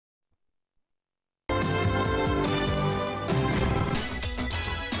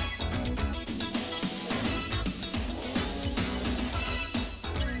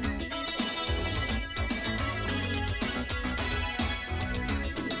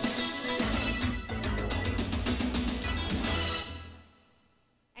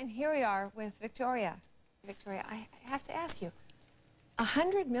here we are with Victoria. Victoria, I have to ask you,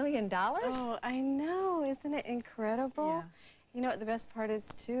 $100 million? Oh, I know. Isn't it incredible? Yeah. You know what the best part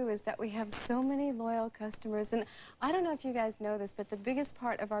is, too, is that we have so many loyal customers. And I don't know if you guys know this, but the biggest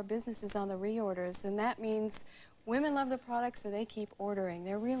part of our business is on the reorders. And that means women love the product, so they keep ordering.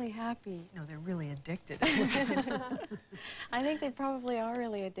 They're really happy. No, they're really addicted. I think they probably are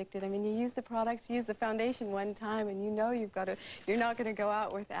really addicted. I mean, you use the products, you use the foundation one time, and you know you're not going to go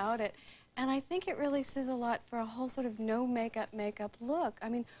out without it. And I think it really says a lot for a whole sort of no makeup look. I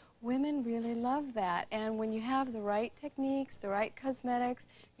mean, women really love that. And when you have the right techniques, the right cosmetics,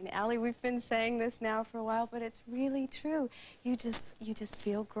 and Allie, we've been saying this now for a while, but it's really true. You just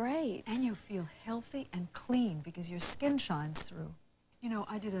feel great. And you feel healthy and clean because your skin shines through. You know,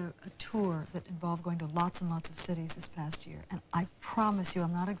 I did a tour that involved going to lots and lots of cities this past year, and I promise you,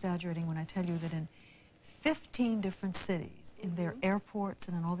 I'm not exaggerating when I tell you that in 15 different cities, in their airports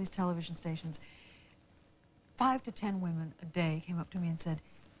and in all these television stations, 5 to 10 women a day came up to me and said,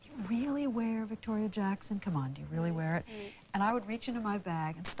 "Do you really wear Victoria Jackson? Come on, do you really wear it?" And I would reach into my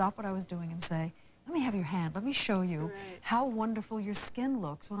bag and stop what I was doing and say, "Let me have your hand. Let me show you how wonderful your skin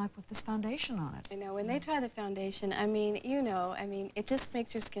looks when I put this foundation on it." I know, when they try the foundation, I mean, you know, I mean, it just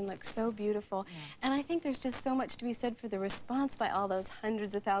makes your skin look so beautiful. And I think there's just so much to be said for the response by all those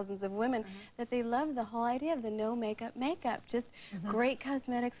hundreds of thousands of women that they love the whole idea of the no makeup. Just great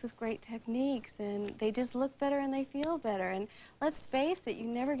cosmetics with great techniques, and they just look better and they feel better. And let's face it, you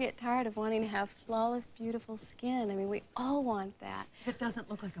never get tired of wanting to have flawless, beautiful skin. I mean, we all want that. It doesn't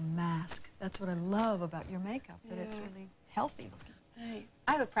look like a mask. That's what I love about your makeup, that it's really healthy looking. Right.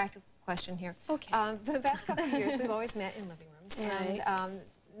 I have a practical question here. Okay. For the past couple of years, we've always met in living rooms, and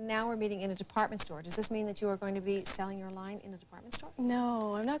now we're meeting in a department store. Does this mean that you are going to be selling your line in a department store?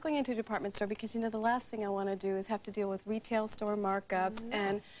 No, I'm not going into a department store because, you know, the last thing I want to do is have to deal with retail store markups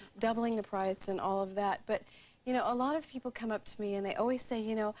and doubling the price and all of that. But, you know, a lot of people come up to me and they always say,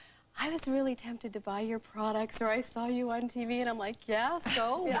 you know, "I was really tempted to buy your products," or "I saw you on TV," and I'm like, "Yeah,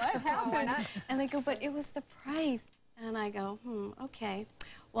 so what happened?" Why not? And they go, "But it was the price." And I go, okay.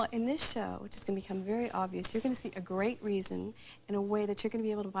 Well, in this show, which is going to become very obvious, you're going to see a great reason in a way that you're going to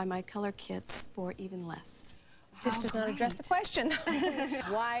be able to buy my color kits for even less. This does not address the question.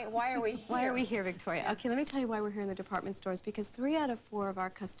 Why are we here? Why are we here, Victoria? Okay, let me tell you why we're here in the department stores, because 3 out of 4 of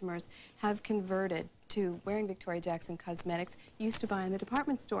our customers have converted to wearing Victoria Jackson cosmetics, used to buy in the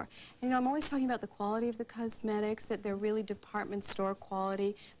department store. And, you know, I'm always talking about the quality of the cosmetics, that they're really department store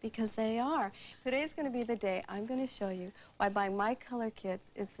quality, because they are. Today's going to be the day I'm going to show you why buying my color kits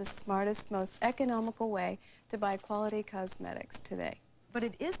is the smartest, most economical way to buy quality cosmetics today. But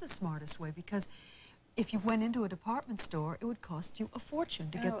it is the smartest way because if you went into a department store, it would cost you a fortune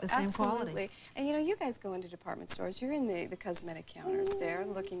to get the same quality. And you know, you guys go into department stores, you're in the cosmetic counters there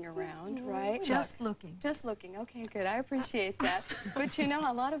looking around, right? Just looking. Just looking. Okay, good. I appreciate that. But you know,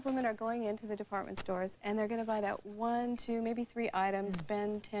 a lot of women are going into the department stores and they're going to buy that 1, 2, maybe 3 items,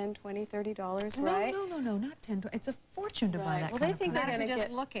 spend $10, $20, $30, right? No, not 10. It's a fortune to buy that well, kind they think of they're going to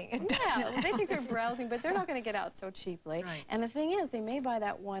just looking. Yeah, they think they're browsing, but they're not going to get out so cheaply. And the thing is, they may buy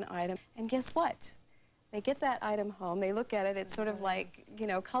that 1 item, and guess what? They get that item home, they look at it, it's sort of like, you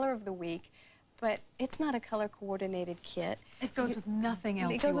know, color of the week, but it's not a color-coordinated kit. It goes with nothing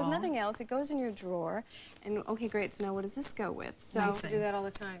else. It goes with nothing else. It goes in your drawer. And, okay, great, so now what does this go with? So I used to do that all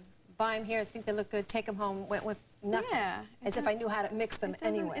the time. Buy them here, think they look good, take them home, went with nothing. Yeah. As if I knew how to mix them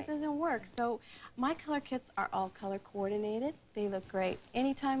anyway. It doesn't work. So my color kits are all color coordinated. They look great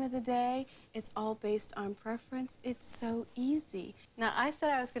any time of the day. It's all based on preference. It's so easy. Now, I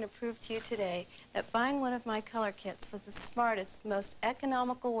said I was going to prove to you today that buying one of my color kits was the smartest, most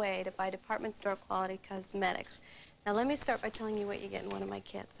economical way to buy department store quality cosmetics. Now, let me start by telling you what you get in one of my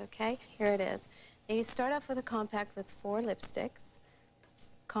kits, okay? Here it is. Now, you start off with a compact with 4 lipsticks,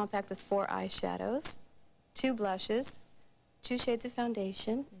 compact with 4 eyeshadows, 2 blushes, 2 shades of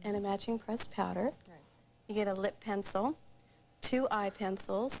foundation, and a matching pressed powder. You get a lip pencil, 2 eye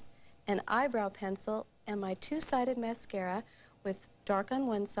pencils, an eyebrow pencil, and my 2-sided mascara with dark on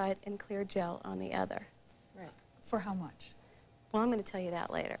one side and clear gel on the other. For how much? Well, I'm going to tell you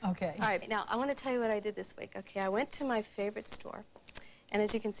that later. Okay. All right, now I want to tell you what I did this week. Okay, I went to my favorite store, and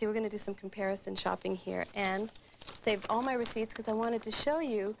as you can see, we're going to do some comparison shopping here, and saved all my receipts because I wanted to show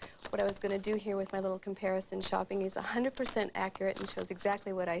you what I was going to do here with my little comparison shopping. It's 100% accurate and shows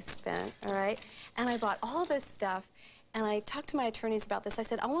exactly what I spent, all right? And I bought all this stuff, and I talked to my attorneys about this. I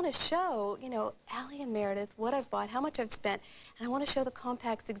said, I want to show, you know, Allie and Meredith what I've bought, how much I've spent, and I want to show the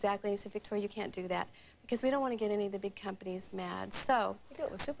compacts exactly. And he said, Victoria, you can't do that because we don't want to get any of the big companies mad. So You do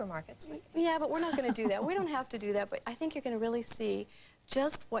it with supermarkets. yeah, but we're not going to do that. We don't have to do that, but I think you're going to really see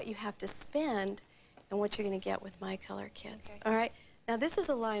just what you have to spend and what you're going to get with My Color Kits. Okay. All right? Now, this is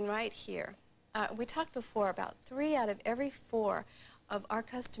a line right here. We talked before about 3 out of every 4 of our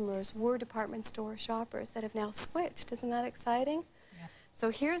customers were department store shoppers that have now switched. Isn't that exciting? Yeah. So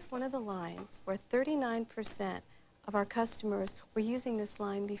here's one of the lines where 39% of our customers were using this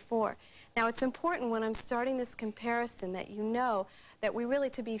line before. Now, it's important when I'm starting this comparison that you know that we really,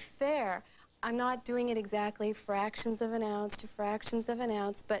 to be fair, I'm not doing it exactly fractions of an ounce to fractions of an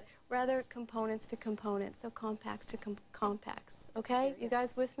ounce, but rather components to components, so compacts to compacts. Okay? You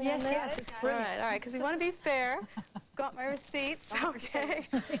guys with me on Yes, this? yes, it's brilliant. All right, because we want to be fair. Got my receipts, okay?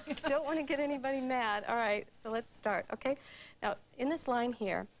 Don't want to get anybody mad. All right, so let's start, okay? Now, in this line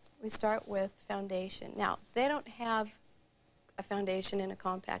here, we start with foundation. Now, they don't have a foundation in a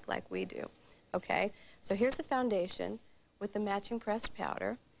compact like we do, okay? So here's the foundation with the matching pressed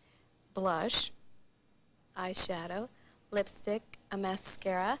powder, blush, eyeshadow, lipstick, a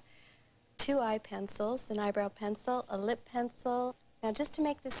mascara, 2 eye pencils, an eyebrow pencil, a lip pencil. Now, just to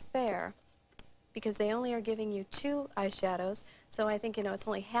make this fair, because they only are giving you 2 eyeshadows, so I think, you know, it's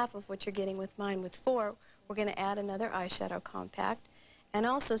only half of what you're getting with mine. With 4, we're going to add another eyeshadow compact. And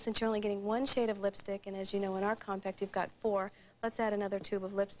also, since you're only getting 1 shade of lipstick, and as you know, in our compact you've got 4, let's add another tube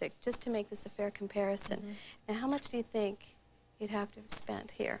of lipstick, just to make this a fair comparison. And how much do you think you'd have to have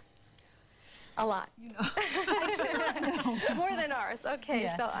spent here? A lot. You know, I do. More than ours. Okay,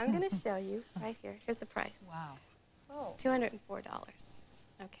 Yes. so I'm going to show you right here. Here's the price. Wow. Oh. $204.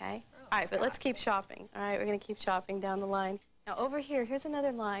 Okay? All right, but let's keep shopping. All right, we're going to keep shopping down the line. Now, over here, here's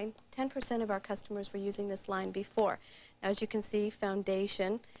another line. 10% of our customers were using this line before. Now, as you can see,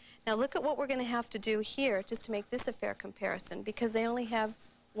 foundation. Now, look at what we're going to have to do here just to make this a fair comparison, because they only have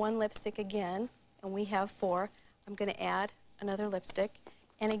 1 lipstick again, and we have 4. I'm going to add another lipstick.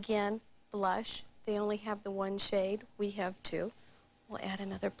 And again, blush. They only have the 1 shade. We have 2. We'll add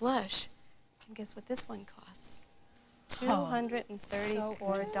another blush. And guess what this one cost?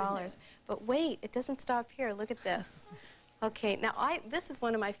 $234. But wait, it doesn't stop here. Look at this. Okay, now this is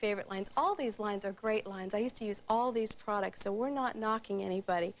one of my favorite lines. All these lines are great lines. I used to use all these products, so we're not knocking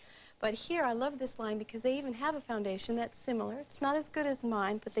anybody. But here, I love this line because they even have a foundation that's similar. It's not as good as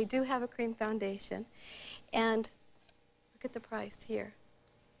mine, but they do have a cream foundation. And look at the price here.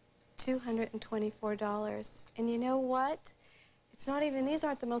 $224. And you know what? It's not even, these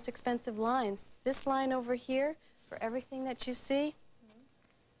aren't the most expensive lines. This line over here, for everything that you see,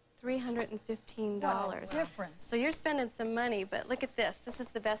 $315. Wow, difference. So you're spending some money, but look at this. This is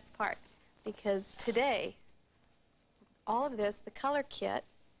the best part, because today, all of this, the color kit,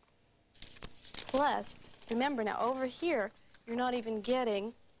 plus, remember now over here, you're not even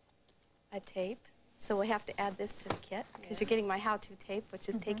getting a tape, so we'll have to add this to the kit, because you're getting my how-to tape, which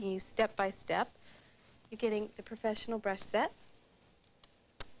is taking you step by step. You're getting the professional brush set,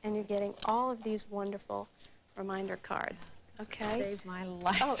 and you're getting all of these wonderful reminder cards. Okay. Saved my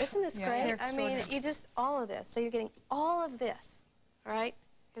life. Oh, isn't this Yeah, great? they're I mean, extraordinary. you just, all of this. So you're getting all of this, all right?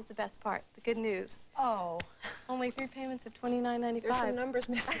 Here's the best part, the good news. Oh. Only 3 payments of $29.95. There's some numbers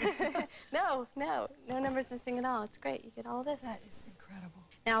missing. No numbers missing at all. It's great. You get all this. That is incredible.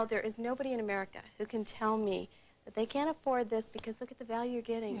 Now, there is nobody in America who can tell me that they can't afford this, because look at the value you're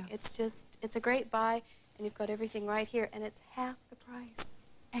getting. Yeah. It's just, it's a great buy, and you've got everything right here, and it's half the price.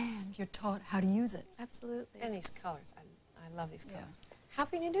 And you're taught how to use it. Absolutely. And these colors. I love these Yeah. colors. How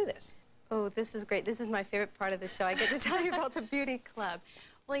can you do this? Oh, this is great. This is my favorite part of the show. I get to tell you about the Beauty Club.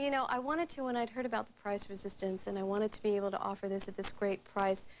 Well, you know, I wanted to, when I'd heard about the price resistance and I wanted to be able to offer this at this great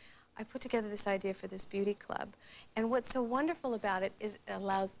price, I put together this idea for this Beauty Club. And what's so wonderful about it is it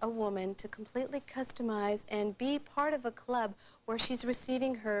allows a woman to completely customize and be part of a club where she's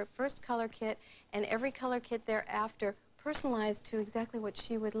receiving her first color kit and every color kit thereafter personalized to exactly what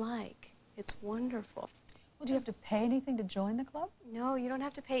she would like. It's wonderful. Well, do you have to pay anything to join the club? No, you don't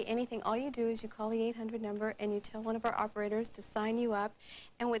have to pay anything. All you do is you call the 800 number and you tell one of our operators to sign you up.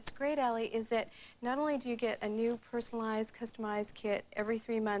 And what's great, Allie, is that not only do you get a new personalized, customized kit every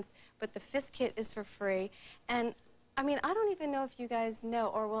 3 months, but the 5th kit is for free. And I mean, I don't even know if you guys know,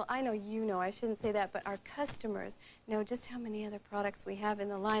 or well, I know you know, I shouldn't say that, but our customers know just how many other products we have in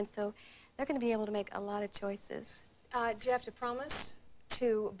the line. So they're going to be able to make a lot of choices. Do you have to promise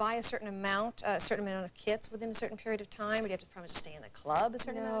to buy a certain amount of kits within a certain period of time, or do you have to promise to stay in the club a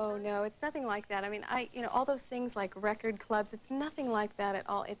certain amount of time? No, it's nothing like that. I mean, you know, all those things like record clubs, it's nothing like that at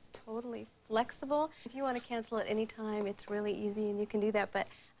all. It's totally flexible. If you want to cancel at any time, it's really easy and you can do that. But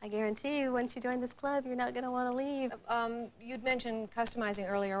I guarantee you, once you join this club, you're not going to want to leave. You'd mentioned customizing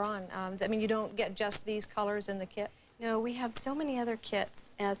earlier on. I mean, you don't get just these colors in the kit? No, we have so many other kits,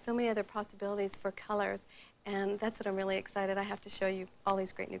 so many other possibilities for colors, and that's what I'm really excited. I have to show you all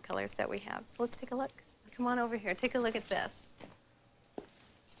these great new colors that we have. So let's take a look. Come on over here. Take a look at this.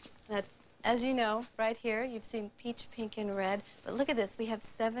 As you know, right here, you've seen peach, pink, and red, but look at this. We have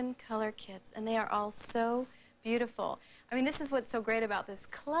 7 color kits, and they are all so beautiful. I mean, this is what's so great about this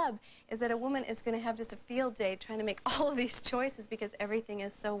club, is that a woman is going to have just a field day trying to make all of these choices because everything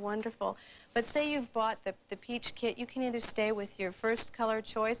is so wonderful. But say you've bought the peach kit, you can either stay with your first color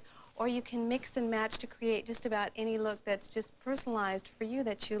choice, or you can mix and match to create just about any look that's just personalized for you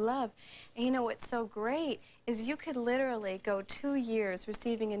that you love. And you know what's so great is you could literally go 2 years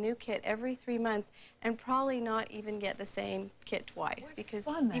receiving a new kit every 3 months and probably not even get the same kit twice, because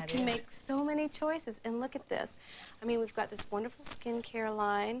you can make so many choices. And look at this. I mean, we've got this wonderful skincare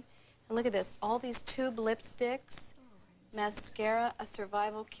line, and look at this, all these tube lipsticks, mascara, a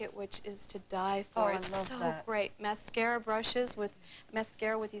survival kit which is to die for. Oh, I it's love so that. great. Mascara brushes with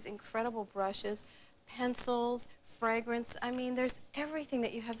these incredible brushes, pencils, fragrance. I mean, there's everything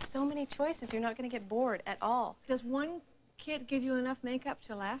that you have so many choices. You're not going to get bored at all. Does one kit give you enough makeup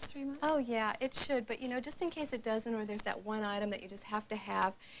to last 3 months? Oh yeah, it should, but you know, just in case it doesn't, or there's that one item that you just have to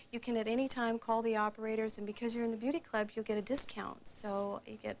have, you can at any time call the operators, and because you're in the beauty club, you'll get a discount. So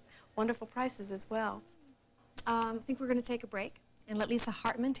you get wonderful prices as well. I think we're going to take a break and let Lisa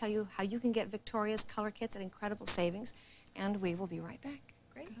Hartman tell you how you can get Victoria's color kits at incredible savings, and we will be right back.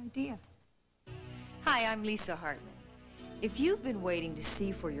 Great. Good idea. Hi, I'm Lisa Hartman. If you've been waiting to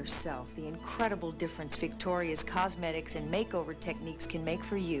see for yourself the incredible difference Victoria's cosmetics and makeover techniques can make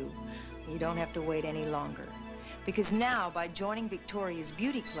for you, you don't have to wait any longer. Because now, by joining Victoria's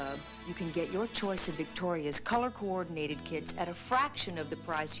Beauty Club, you can get your choice of Victoria's color-coordinated kits at a fraction of the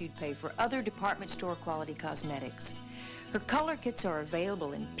price you'd pay for other department store quality cosmetics. Her color kits are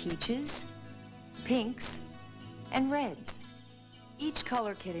available in peaches, pinks, and reds. Each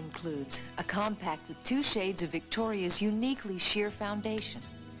color kit includes a compact with 2 shades of Victoria's uniquely sheer foundation,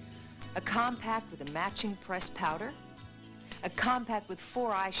 a compact with a matching pressed powder, a compact with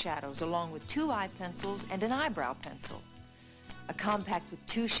 4 eyeshadows along with 2 eye pencils and an eyebrow pencil, a compact with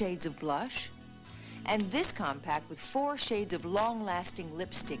 2 shades of blush, and this compact with 4 shades of long-lasting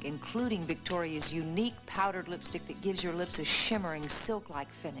lipstick, including Victoria's unique powdered lipstick that gives your lips a shimmering silk-like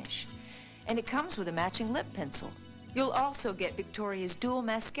finish. And it comes with a matching lip pencil. You'll also get Victoria's dual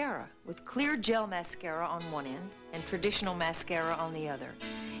mascara with clear gel mascara on one end and traditional mascara on the other.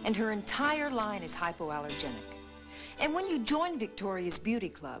 And her entire line is hypoallergenic. And when you join Victoria's Beauty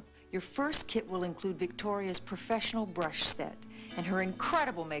Club, your first kit will include Victoria's professional brush set and her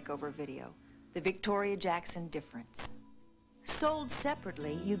incredible makeover video, The Victoria Jackson Difference. Sold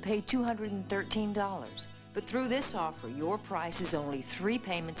separately, you'd pay $213, but through this offer, your price is only 3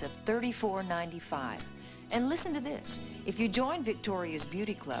 payments of $34.95. And listen to this, if you join Victoria's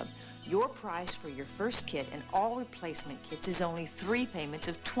Beauty Club, your price for your first kit and all replacement kits is only 3 payments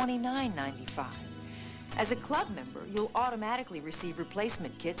of $29.95. As a club member, you'll automatically receive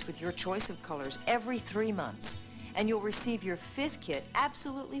replacement kits with your choice of colors every 3 months. And you'll receive your 5th kit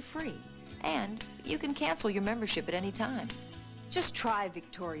absolutely free. And you can cancel your membership at any time. Just try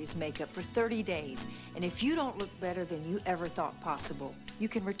Victoria's makeup for 30 days, and if you don't look better than you ever thought possible, you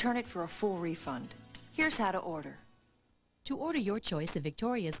can return it for a full refund. Here's how to order. To order your choice of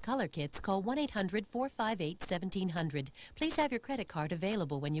Victoria's color kits, call 1-800-458-1700. Please have your credit card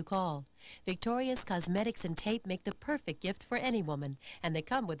available when you call. Victoria's cosmetics and tape make the perfect gift for any woman, and they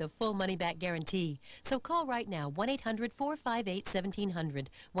come with a full money-back guarantee. So call right now, 1-800-458-1700,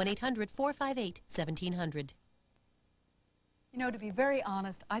 1-800-458-1700. You know, to be very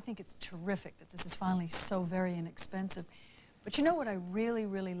honest, I think it's terrific that this is finally so very inexpensive. But you know what I really,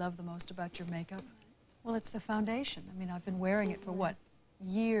 really love the most about your makeup? Well, it's the foundation. I mean, I've been wearing it for, what,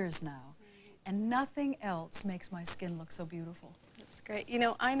 years now. And nothing else makes my skin look so beautiful. That's great. You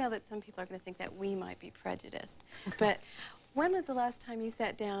know, I know that some people are going to think that we might be prejudiced, but when was the last time you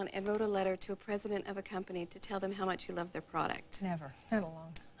sat down and wrote a letter to a president of a company to tell them how much you love their product? Never. Not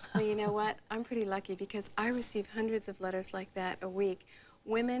long. Well, you know what? I'm pretty lucky because I receive hundreds of letters like that a week.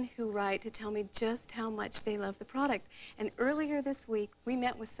 Women who write to tell me just how much they love the product. And earlier this week, we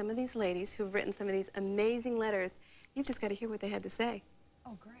met with some of these ladies who've written some of these amazing letters. You've just got to hear what they had to say.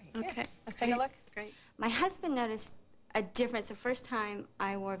 Oh, great. Okay. Yeah. Let's take a look. Great. My husband noticed a difference the first time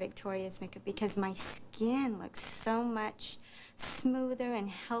I wore Victoria's makeup because my skin looked so much smoother and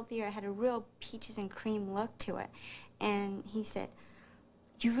healthier. I had a real peaches and cream look to it. And he said,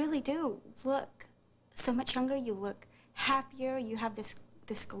 "You really do look so much younger. You look happier. You have this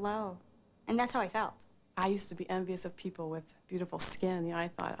this glow. And that's how I felt. I used to be envious of people with beautiful skin. You know, I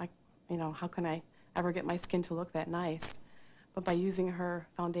thought, how can I ever get my skin to look that nice? But by using her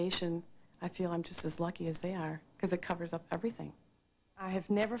foundation, I feel I'm just as lucky as they are, because it covers up everything. I have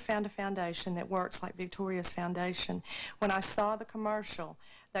never found a foundation that works like Victoria's foundation. When I saw the commercial,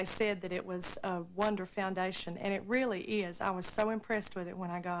 they said that it was a wonder foundation, and it really is. I was so impressed with it when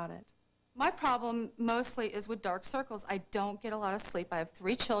I got it. My problem mostly is with dark circles. I don't get a lot of sleep. I have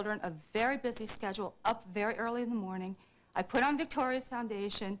 3 children, a very busy schedule, up very early in the morning. I put on Victoria's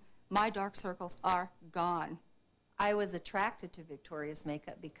foundation. My dark circles are gone. I was attracted to Victoria's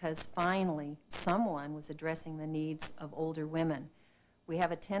makeup because finally someone was addressing the needs of older women. We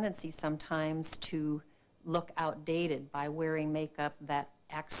have a tendency sometimes to look outdated by wearing makeup that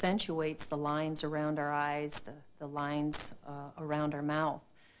accentuates the lines around our eyes, the lines around our mouth.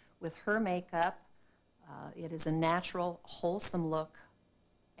 With her makeup, it is a natural, wholesome look,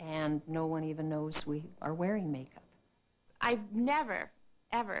 and no one even knows we are wearing makeup. I've never,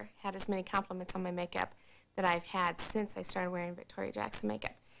 ever had as many compliments on my makeup that I've had since I started wearing Victoria Jackson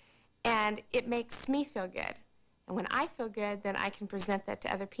makeup. And it makes me feel good. And when I feel good, then I can present that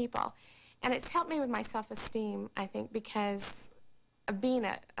to other people. And it's helped me with my self-esteem, I think, because of being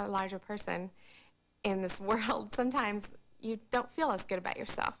a larger person in this world, sometimes you don't feel as good about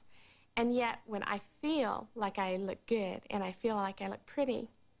yourself. And yet, when I feel like I look good and I feel like I look pretty,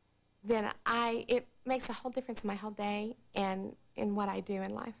 then it makes a whole difference in my whole day and in what I do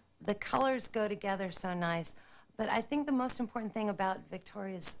in life. The colors go together so nice, but I think the most important thing about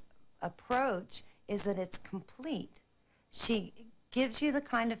Victoria's approach is that it's complete. She gives you the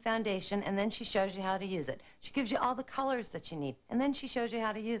kind of foundation, and then she shows you how to use it. She gives you all the colors that you need, and then she shows you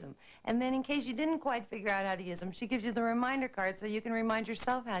how to use them. And then in case you didn't quite figure out how to use them, she gives you the reminder card so you can remind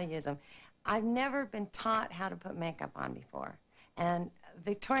yourself how to use them. I've never been taught how to put makeup on before. And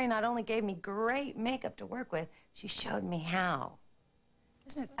Victoria not only gave me great makeup to work with, she showed me how.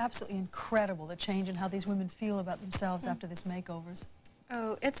 Isn't it absolutely incredible, the change in how these women feel about themselves after these makeovers?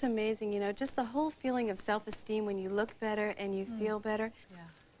 Oh, it's amazing, you know, just the whole feeling of self-esteem when you look better and you feel better. Yeah.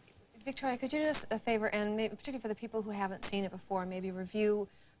 Victoria, could you do us a favor, and maybe, particularly for the people who haven't seen it before, maybe review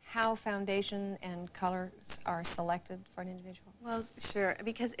how foundation and colors are selected for an individual? Well, sure,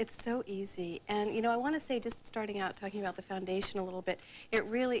 because it's so easy. And, you know, I want to say, just starting out talking about the foundation a little bit, it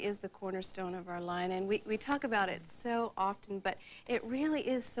really is the cornerstone of our line. And we talk about it so often, but it really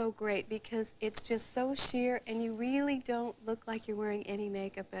is so great because it's just so sheer and you really don't look like you're wearing any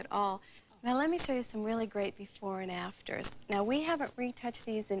makeup at all. Now, let me show you some really great before and afters. Now, we haven't retouched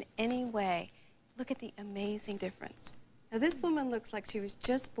these in any way. Look at the amazing difference. Now, this woman looks like she was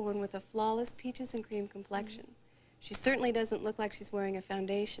just born with a flawless peaches and cream complexion. She certainly doesn't look like she's wearing a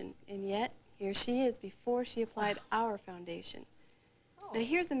foundation, and yet here she is before she applied our foundation. Now,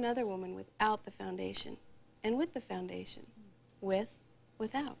 here's another woman without the foundation, and with the foundation,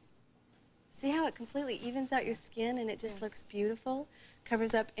 without. See how it completely evens out your skin and it just looks beautiful?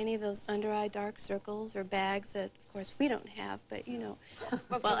 Covers up any of those under-eye dark circles or bags that, of course, we don't have, but, you know.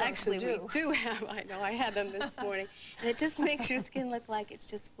 Well, actually, we do have. I know, I had them this morning. And it just makes your skin look like it's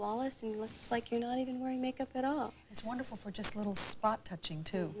just flawless and looks like you're not even wearing makeup at all. It's wonderful for just little spot touching,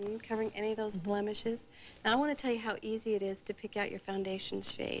 too. Covering any of those blemishes. Now, I want to tell you how easy it is to pick out your foundation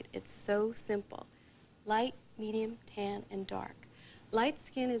shade. It's so simple. Light, medium, tan, and dark. Light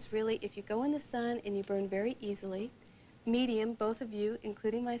skin is really, if you go in the sun and you burn very easily. Medium, both of you,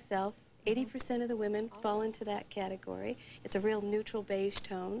 including myself, 80% of the women fall into that category. It's a real neutral beige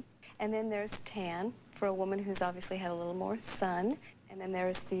tone. And then there's tan for a woman who's obviously had a little more sun. And then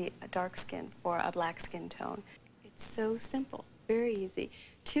there's the dark skin for a black skin tone. It's so simple, very easy.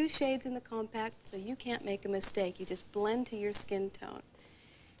 2 shades in the compact, so you can't make a mistake. You just blend to your skin tone.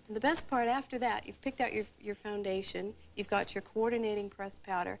 And the best part after that, you've picked out your foundation, you've got your coordinating pressed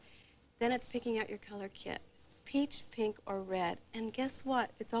powder, then it's picking out your color kit. Peach, pink, or red. And guess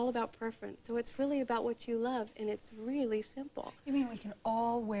what? It's all about preference. So it's really about what you love, and it's really simple. You mean we can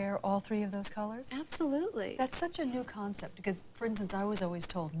all wear all 3 of those colors? Absolutely. That's such a new concept because, for instance, I was always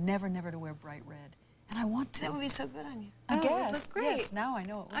told never, never to wear bright red. And I want to. That would be so good on you. I It guess. looks great. Yes, now I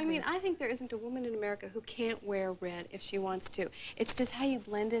know it would I mean, I think there isn't a woman in America who can't wear red if she wants to. It's just how you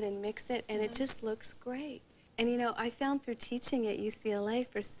blend it and mix it, and it just looks great. And you know, I found through teaching at UCLA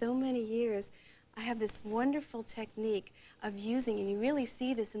for so many years, I have this wonderful technique of using, and you really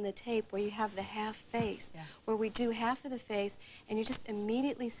see this in the tape where you have the half face, where we do half of the face, and you're just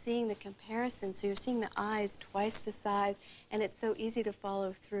immediately seeing the comparison. So you're seeing the eyes twice the size, and it's so easy to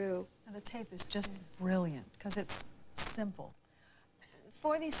follow through. And the tape is just brilliant because it's simple.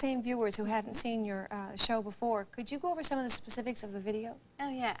 For these same viewers who hadn't seen your show before, could you go over some of the specifics of the video?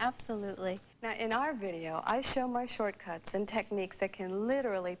 Oh yeah, absolutely. Now in our video, I show my shortcuts and techniques that can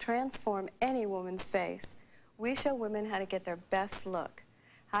literally transform any woman's face. We show women how to get their best look,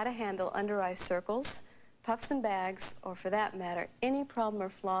 how to handle under-eye circles, puffs and bags, or for that matter, any problem or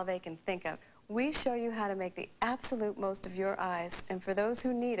flaw they can think of. We show you how to make the absolute most of your eyes, and for those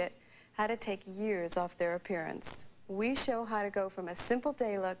who need it, how to take years off their appearance. We show how to go from a simple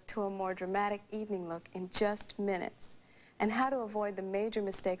day look to a more dramatic evening look in just minutes, and how to avoid the major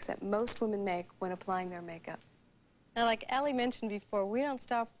mistakes that most women make when applying their makeup. Now, like Allie mentioned before, we don't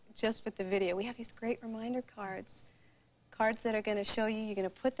stop just with the video. We have these great reminder cards. Cards that are going to show you, you're going to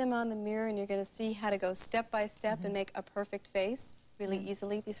put them on the mirror and you're going to see how to go step by step and make a perfect face really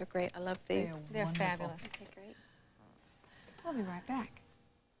easily. These are great. I love these. They're fabulous. Okay, great. I'll be right back.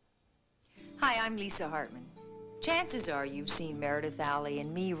 Hi, I'm Lisa Hartman. Chances are you've seen Meredith, Allie,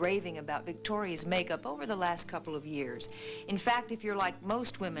 and me raving about Victoria's makeup over the last couple of years. In fact, if you're like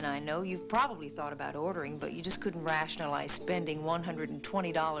most women I know, you've probably thought about ordering, but you just couldn't rationalize spending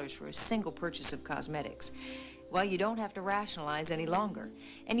 $120 for a single purchase of cosmetics. Well, you don't have to rationalize any longer.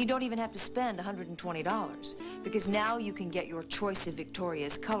 And you don't even have to spend $120, because now you can get your choice of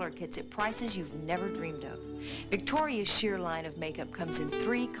Victoria's color kits at prices you've never dreamed of. Victoria's sheer line of makeup comes in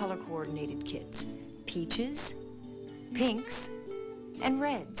 3 color-coordinated kits: peaches, pinks, and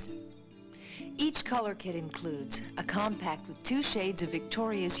reds. Each color kit includes a compact with 2 shades of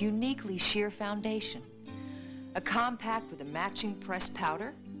Victoria's uniquely sheer foundation, a compact with a matching pressed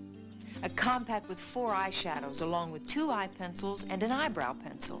powder, a compact with 4 eyeshadows along with 2 eye pencils and an eyebrow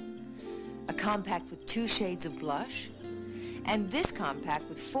pencil, a compact with 2 shades of blush, and this compact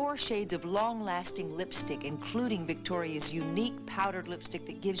with 4 shades of long-lasting lipstick, including Victoria's unique powdered lipstick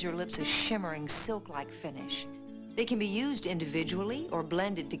that gives your lips a shimmering silk-like finish. They can be used individually or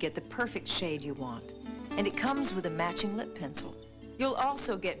blended to get the perfect shade you want, and it comes with a matching lip pencil. You'll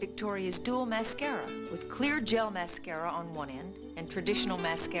also get Victoria's dual mascara with clear gel mascara on one end and traditional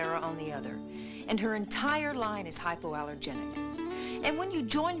mascara on the other, and her entire line is hypoallergenic. And when you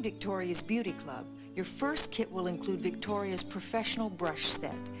join Victoria's Beauty Club, your first kit will include Victoria's professional brush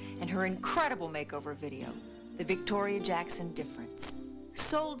set and her incredible makeover video, The Victoria Jackson Difference.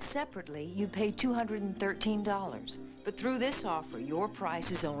 Sold separately, you pay $213, but through this offer, your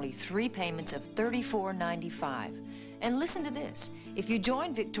price is only 3 payments of $34.95. And listen to this, if you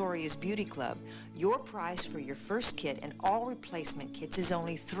join Victoria's Beauty Club, your price for your first kit and all replacement kits is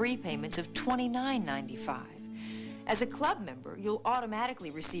only 3 payments of $29.95. As a club member, you'll automatically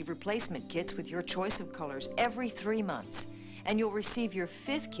receive replacement kits with your choice of colors every 3 months, and you'll receive your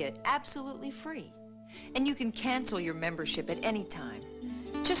 5th kit absolutely free. And you can cancel your membership at any time.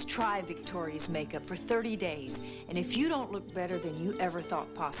 Just try Victoria's makeup for 30 days, and if you don't look better than you ever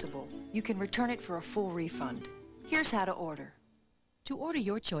thought possible, you can return it for a full refund. Here's how to order. To order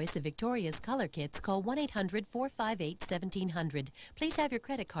your choice of Victoria's color kits, call 1-800-458-1700. Please have your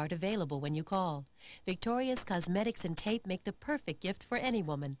credit card available when you call. Victoria's Cosmetics and Tape make the perfect gift for any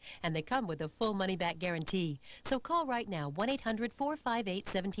woman, and they come with a full money-back guarantee. So call right now,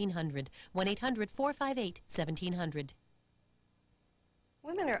 1-800-458-1700, 1-800-458-1700.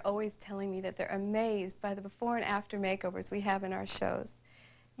 Women are always telling me that they're amazed by the before and after makeovers we have in our shows.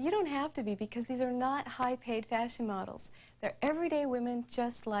 You don't have to be, because these are not high-paid fashion models. They're everyday women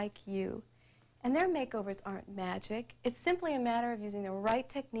just like you. And their makeovers aren't magic. It's simply a matter of using the right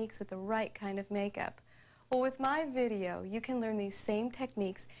techniques with the right kind of makeup. Well, with my video, you can learn these same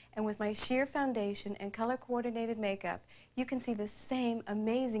techniques, and with my sheer foundation and color-coordinated makeup, you can see the same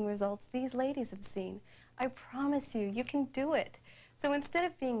amazing results these ladies have seen. I promise you, you can do it. So instead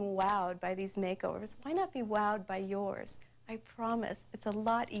of being wowed by these makeovers, why not be wowed by yours? I promise, it's a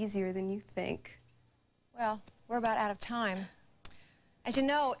lot easier than you think. Well, we're about out of time. As you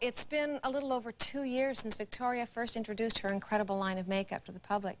know, it's been a little over 2 years since Victoria first introduced her incredible line of makeup to the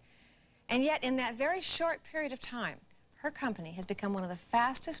public. And yet, in that very short period of time, her company has become one of the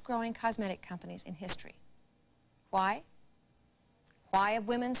fastest growing cosmetic companies in history. Why? Why have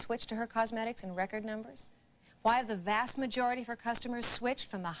women switched to her cosmetics in record numbers? Why have the vast majority of her customers switched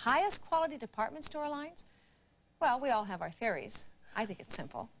from the highest quality department store lines? Well, we all have our theories. I think it's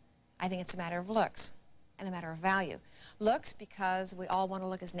simple. I think it's a matter of looks and a matter of value. Looks, because we all want to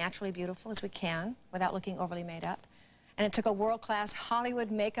look as naturally beautiful as we can without looking overly made up. And it took a world-class Hollywood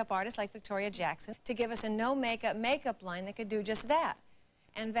makeup artist like Victoria Jackson to give us a no-makeup makeup line that could do just that.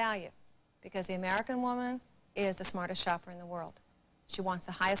 And value, because the American woman is the smartest shopper in the world. She wants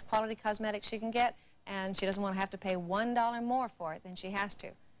the highest quality cosmetics she can get, and she doesn't want to have to pay $1 more for it than she has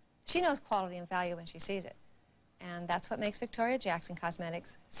to. She knows quality and value when she sees it. And that's what makes Victoria Jackson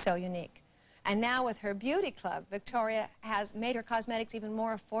Cosmetics so unique. And now with her beauty club, Victoria has made her cosmetics even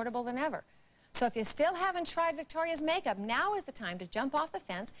more affordable than ever. So if you still haven't tried Victoria's makeup, now is the time to jump off the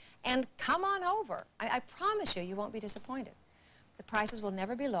fence and come on over. I promise you, you won't be disappointed. The prices will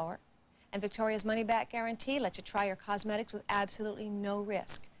never be lower, and Victoria's money-back guarantee lets you try your cosmetics with absolutely no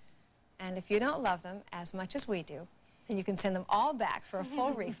risk. And if you don't love them as much as we do, then you can send them all back for a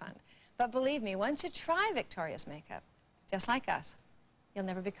full refund. But believe me, once you try Victoria's makeup, just like us, you'll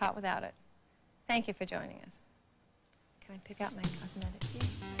never be caught without it. Thank you for joining us. Can I pick out my cosmetics?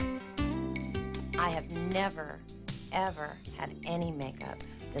 I have never, ever had any makeup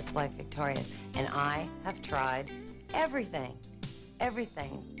that's like Victoria's. And I have tried everything.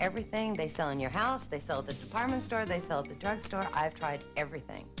 Everything they sell in your house, they sell at the department store, they sell at the drugstore. I've tried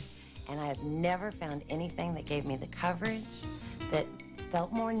everything. And I have never found anything that gave me the coverage, that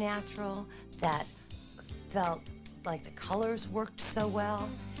felt more natural, that felt like the colors worked so well.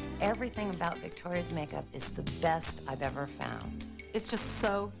 Everything about Victoria's makeup is the best I've ever found. It's just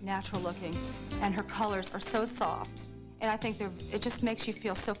so natural looking, and her colors are so soft. And I think it just makes you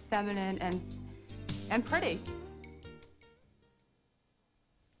feel so feminine and pretty.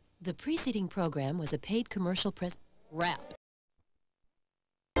 The preceding program was a paid commercial wrap.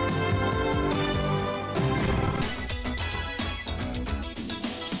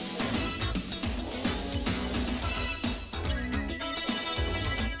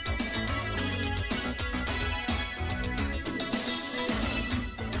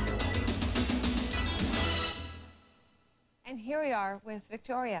 And here we are with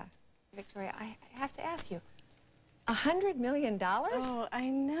Victoria. Victoria, I have to ask you, $100 million? Oh, I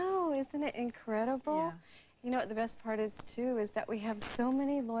know. Isn't it incredible? Yeah. You know what the best part is, too, is that we have so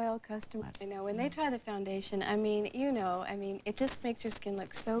many loyal customers. I know, when they try the foundation, I mean, it just makes your skin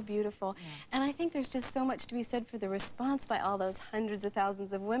look so beautiful. Yeah. And I think there's just so much to be said for the response by all those hundreds of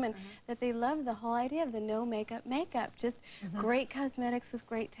thousands of women that they love the whole idea of the no makeup makeup. Just great cosmetics with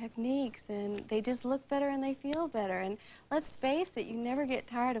great techniques, and they just look better and they feel better. And let's face it, you never get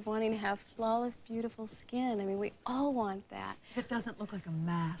tired of wanting to have flawless, beautiful skin. I mean, we all want that. It doesn't look like a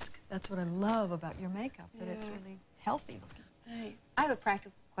mask. That's what I love about your makeup, that it's really healthy looking. Right. I have a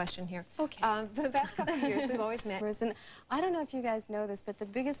practical question here. Okay. For the past couple of years, we've always met. And I don't know if you guys know this, but the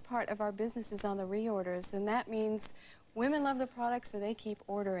biggest part of our business is on the reorders, and that means women love the products, so they keep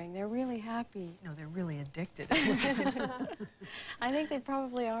ordering. They're really happy. No, they're really addicted. I think they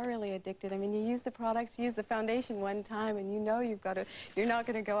probably are really addicted. I mean, you use the products, you use the foundation one time, and you know you're not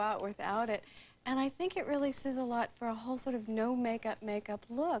going to go out without it. And I think it really says a lot for a whole sort of no makeup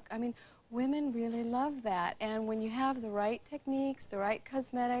look. I mean, women really love that. And when you have the right techniques, the right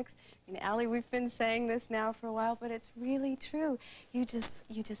cosmetics, I mean, Allie, we've been saying this now for a while, but it's really true. You just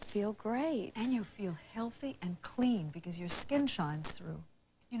feel great. And you feel healthy and clean because your skin shines through.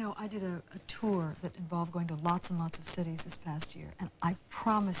 You know, I did a tour that involved going to lots and lots of cities this past year, and I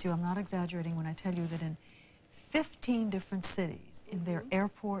promise you, I'm not exaggerating when I tell you that in 15 different cities, in their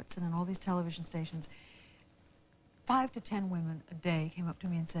airports and in all these television stations, 5 to 10 women a day came up to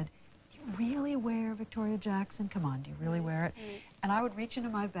me and said, "Do you really wear Victoria Jackson? Come on, do you really wear it?" And I would reach into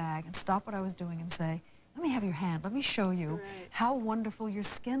my bag and stop what I was doing and say, "Let me have your hand. Let me show you how wonderful your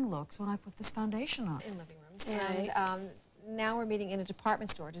skin looks when I put this foundation on." In living rooms. And now we're meeting in a department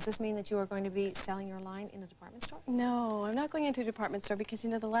store. Does this mean that you are going to be selling your line in a department store? No, I'm not going into a department store because, you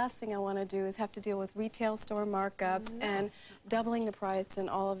know, the last thing I want to do is have to deal with retail store markups and doubling the price and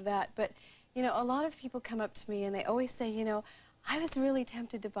all of that. But, you know, a lot of people come up to me and they always say, you know, "I was really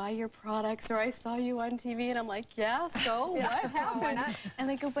tempted to buy your products," or "I saw you on TV," and I'm like, "Yeah, so what happened?" Why not? And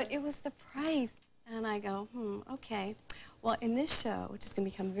they go, "But it was the price." And I go, okay. Well, in this show, which is going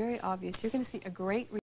to become very obvious, you're going to see a great